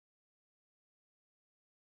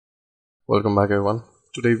Welcome back everyone.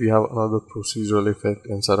 Today we have another procedural effect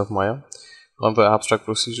inside of Maya, another abstract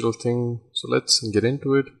procedural thing. So let's get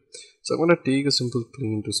into it. So I'm going to take a simple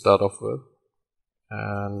plane to start off with,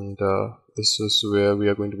 and this is where we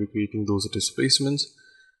are going to be creating those displacements.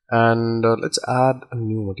 And let's add a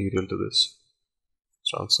new material to this.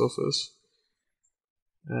 So on surface,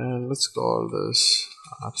 and let's call this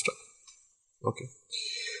abstract. Okay.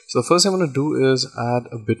 So the first thing I'm going to do is add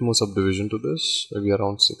a bit more subdivision to this, maybe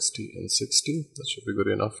around 60 and 60. That should be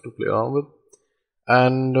good enough to play around with.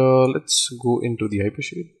 And let's go into the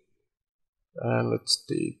hypershade and let's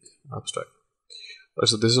take abstract.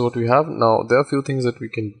 So this is what we have. Now there are a few things that we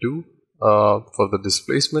can do for the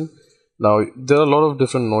displacement. Now there are a lot of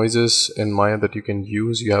different noises in Maya that you can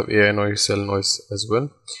use. You have AI noise, cell noise as well.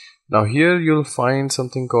 Now here you'll find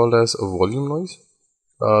something called as a volume noise.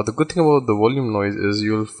 The good thing about the volume noise is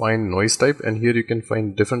you'll find noise type, and here you can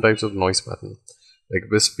find different types of noise pattern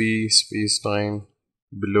like wispy, space time,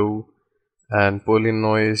 below, and Perlian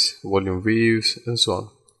noise, volume waves, and so on.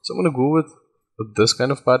 So I'm going to go with this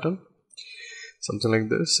kind of pattern, something like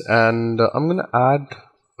this, and I'm going to add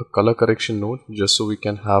a color correction node just so we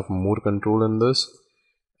can have more control in this,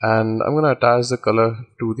 and I'm going to attach the color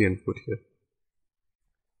to the input here.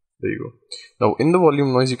 There you go. Now in the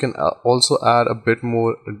volume noise you can also add a bit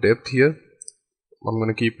more depth here. I'm going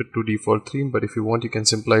to keep it to default 3, but if you want you can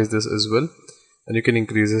simplify this as well, and you can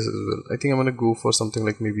increase this as well. I think I'm going to go for something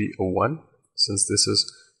like maybe a 1, since this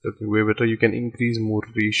is looking way better. You can increase more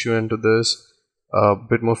ratio into this, a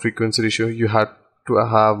bit more frequency ratio. You had to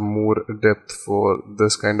have more depth for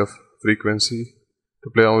this kind of frequency,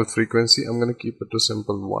 to play around with frequency. I'm going to keep it to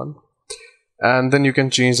simple 1, and then you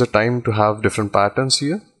can change the time to have different patterns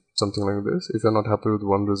here, something like this, if you're not happy with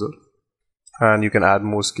one result, and you can add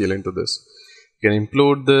more scale into this. You can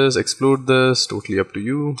implode this, explode this, totally up to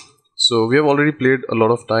you. So we have already played a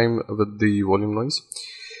lot of time with the volume noise.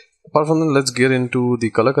 Apart from that, let's get into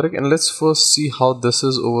the color correct, and let's first see how this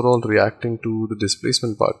is overall reacting to the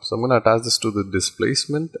displacement part. So I'm going to attach this to the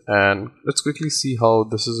displacement, and let's quickly see how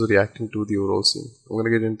this is reacting to the overall scene. I'm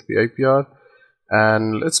going to get into the IPR,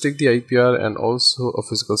 and let's take the IPR and also a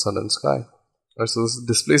physical sun and sky. So this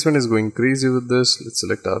displacement is going crazy with this. Let's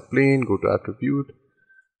select our plane, go to attribute,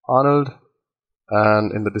 Arnold,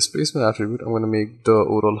 and in the displacement attribute, I'm going to make the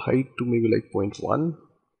overall height to maybe like 0.1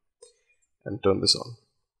 and turn this on.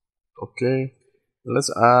 Okay, let's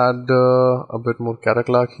add a bit more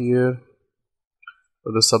character here.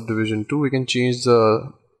 For the subdivision 2, we can change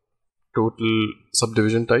the total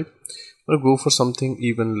subdivision type. I'm going to go for something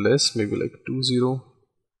even less, maybe like 20,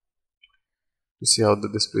 to see how the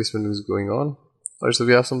displacement is going on. Alright, so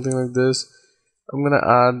we have something like this. I'm gonna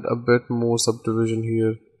add a bit more subdivision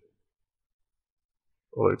here.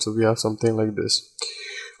 Alright, so we have something like this.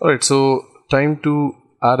 Alright, so time to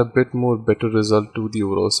add a bit more better result to the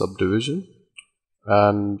overall subdivision,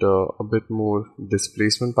 and a bit more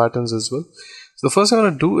displacement patterns as well. So the first thing I'm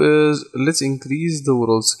gonna do is let's increase the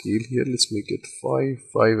overall scale here. Let's make it 5,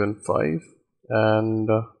 5, and 5, and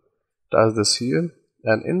attach this here.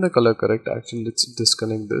 And in the color correct, actually let's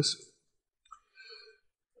disconnect this,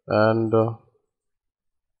 and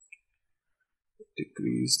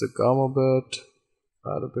decrease the gamma bit,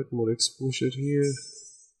 add a bit more exposure here,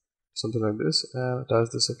 something like this, and attach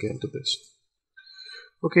this again to this.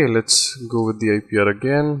 Okay, let's go with the IPR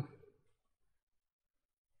again.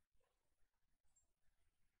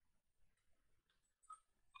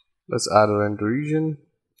 Let's add a render region.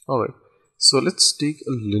 Alright, so let's take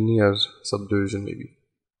a linear subdivision maybe,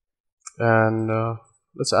 and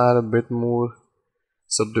let's add a bit more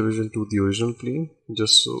subdivision to the original plane,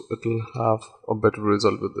 just so it will have a better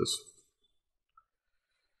result with this.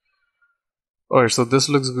 Alright, so this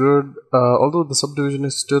looks good, although the subdivision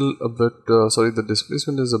is still a bit, the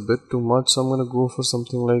displacement is a bit too much, so I'm going to go for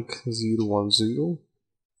something like 0, 1, 0,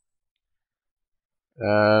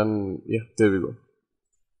 and yeah, there we go.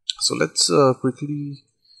 So let's quickly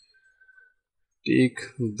take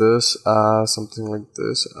this as something like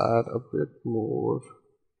this, add a bit more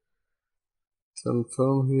some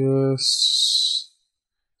film here,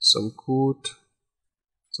 some coat,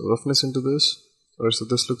 some roughness into this. Alright, so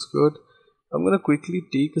this looks good. I'm gonna quickly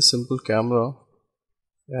take a simple camera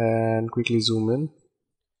and quickly zoom in,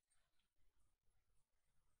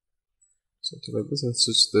 something like this, and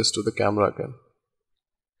switch this to the camera again.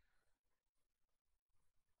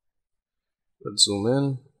 Let's zoom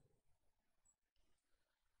in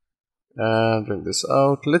and bring this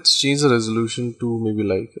out. Let's change the resolution to maybe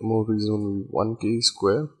like a more reasonable 1K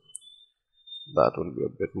square. That will be a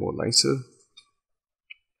bit more nicer.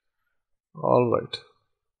 Alright,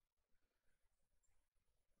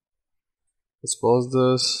 let's pause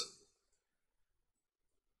this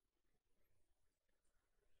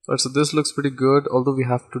Alright, so this looks pretty good, although we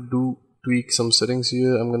have to tweak some settings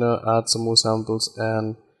here. I'm gonna add some more samples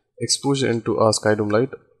and exposure into our sky dome light.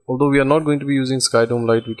 Although we are not going to be using sky dome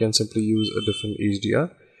light, we can simply use a different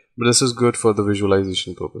HDR, but this is good for the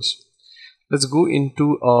visualization purpose. Let's go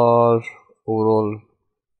into our overall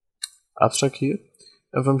abstract here,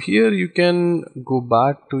 and from here you can go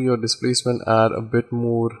back to your displacement, add a bit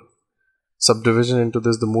more subdivision into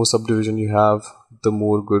this. The more subdivision you have, the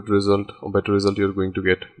more good result or better result you're going to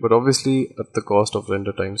get, but obviously at the cost of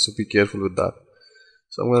render time, so be careful with that.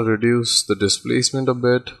 So I'm going to reduce the displacement a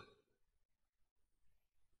bit.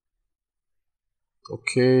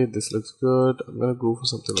 Okay, this looks good. I'm going to go for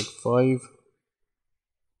something like 5.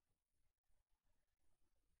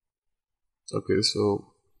 Okay,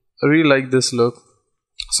 so I really like this look.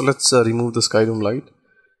 So let's remove the sky dome light,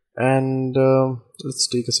 and let's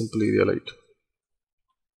take a simple area light.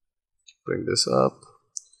 Bring this up,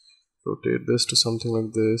 rotate this to something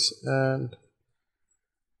like this, and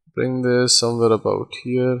bring this somewhere about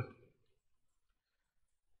here.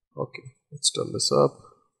 Okay, let's turn this up,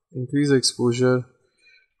 increase the exposure,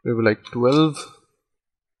 maybe like 12.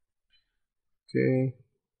 Okay,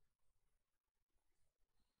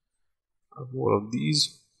 have more of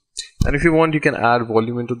these. And if you want, you can add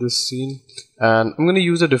volume into this scene, and I'm going to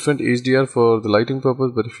use a different HDR for the lighting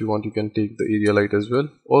purpose, but if you want, you can take the area light as well.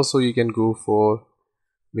 Also, you can go for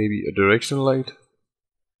maybe a directional light,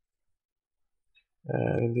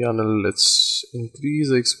 and in the Arnold, let's increase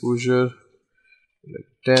the exposure like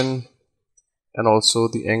 10, and also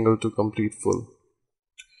the angle to complete full.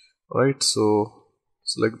 Alright, so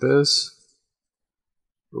select this,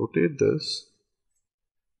 rotate this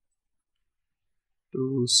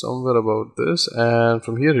to somewhere about this, and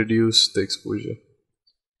from here reduce the exposure.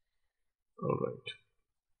 Alright.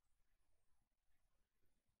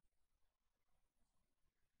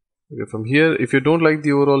 Okay, from here, if you don't like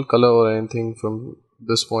the overall color or anything, from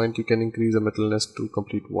this point you can increase the metalness to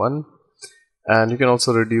complete 1, and you can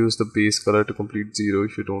also reduce the base color to complete 0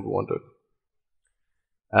 if you don't want it.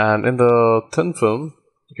 And in the thin film,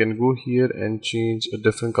 you can go here and change a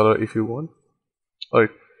different color if you want.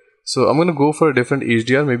 Alright, so I'm going to go for a different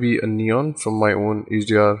HDR, maybe a neon from my own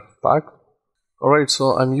HDR pack. Alright,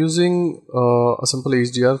 so I'm using a simple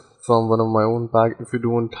HDR from one of my own pack. If you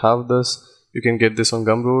don't have this, you can get this on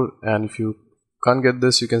Gumroad, and if you can't get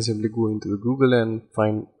this, you can simply go into the Google and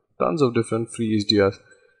find tons of different free HDRs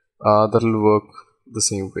that'll work the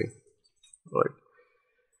same way. Alright,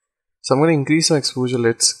 so I'm going to increase my exposure.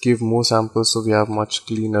 Let's give more samples so we have much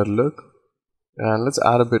cleaner look, and let's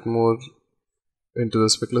add a bit more into the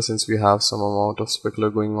specular since we have some amount of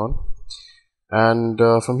specular going on. And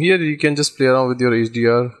from here you can just play around with your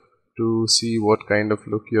HDR to see what kind of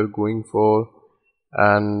look you're going for,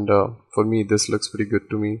 and for me this looks pretty good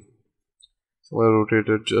to me, so I'm going to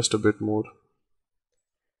rotate it just a bit more,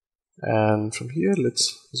 and from here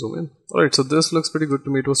let's zoom in. Alright, so this looks pretty good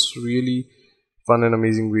to me. It was really fun and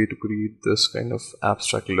amazing way to create this kind of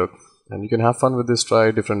abstract look, and you can have fun with this,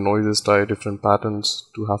 try different noises, try different patterns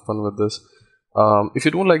to have fun with this. If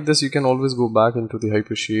you don't like this, you can always go back into the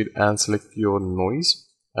hypershade and select your noise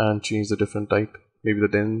and change the different type, maybe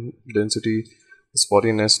the density, the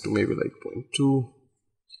spottiness to maybe like 0.2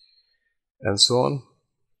 and so on,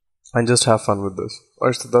 and just have fun with this.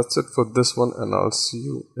 Alright, so that's it for this one, and I'll see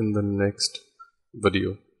you in the next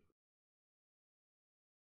video.